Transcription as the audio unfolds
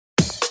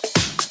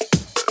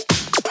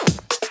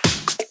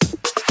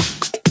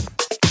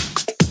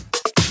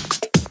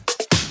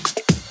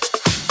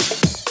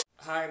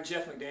I'm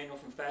Jeff McDaniel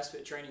from Fast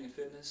Fit Training and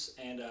Fitness,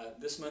 and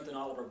this month in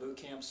all of our boot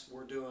camps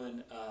we're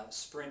doing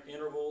sprint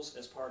intervals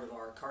as part of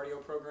our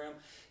cardio program.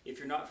 If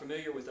you're not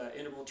familiar with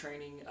interval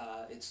training,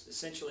 it's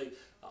essentially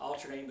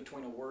alternating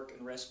between a work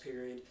and rest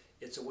period.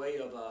 It's a way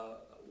of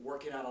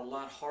working out a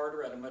lot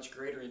harder at a much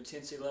greater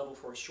intensity level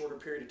for a shorter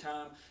period of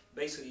time.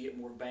 Basically, you get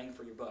more bang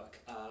for your buck,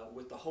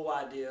 with the whole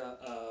idea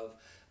of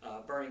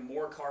burning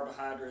more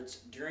carbohydrates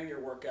during your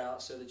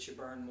workout so that you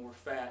burn more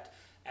fat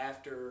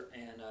after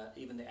and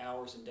even the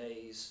hours and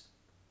days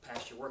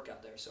past your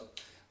workout there. So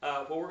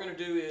what we're going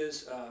to do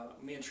is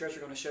me and Treasure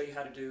are going to show you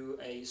how to do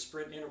a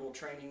sprint interval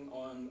training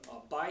on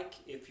a bike.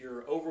 If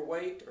you're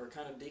overweight or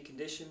kind of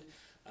deconditioned,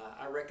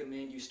 I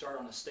recommend you start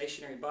on a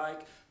stationary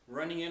bike.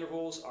 Running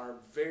intervals are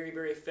very,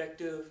 very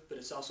effective, but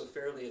it's also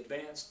fairly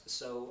advanced.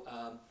 So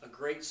a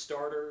great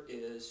starter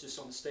is just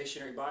on the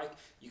stationary bike.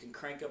 You can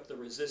crank up the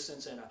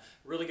resistance and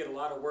really get a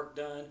lot of work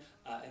done.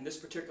 And this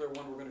particular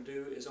one we're going to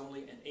do is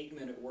only an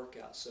 8-minute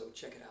workout, so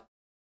check it out.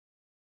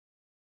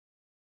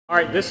 All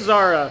right, this is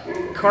our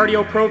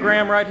cardio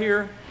program right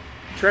here.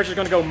 Treasure's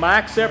going to go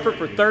max effort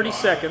for 30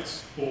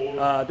 seconds.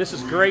 This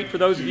is great for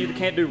those of you that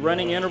can't do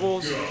running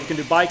intervals. You can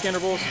do bike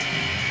intervals.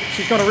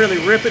 She's going to really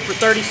rip it for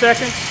 30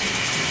 seconds.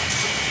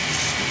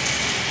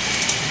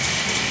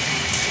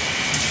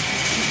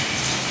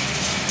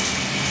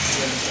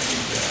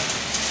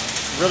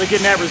 Really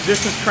getting that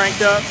resistance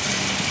cranked up.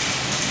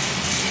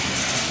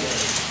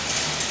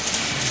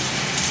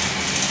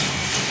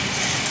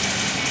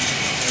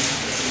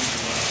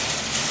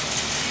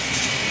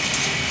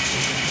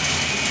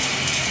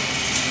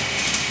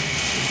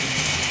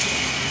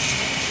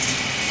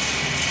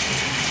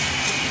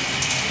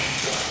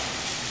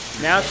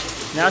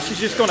 Now she's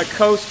just going to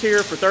coast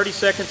here for 30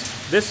 seconds.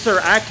 This is her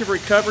active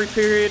recovery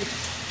period.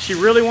 She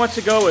really wants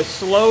to go as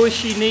slow as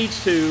she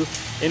needs to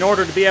in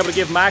order to be able to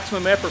give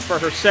maximum effort for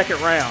her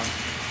second round.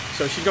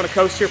 So she's going to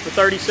coast here for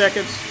 30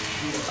 seconds.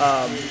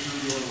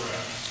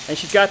 And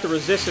she's got the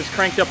resistance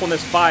cranked up on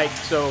this bike.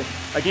 So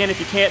again, if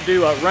you can't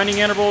do running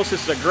intervals,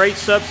 this is a great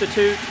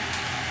substitute.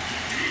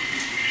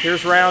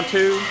 Here's round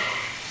 2.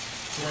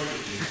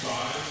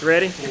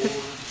 Ready? 4, 3,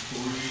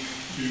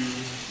 2,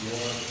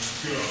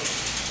 1, go.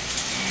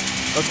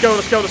 Let's go,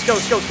 let's go, let's go,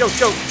 let's go, let's go, let's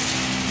go.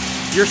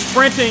 You're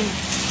sprinting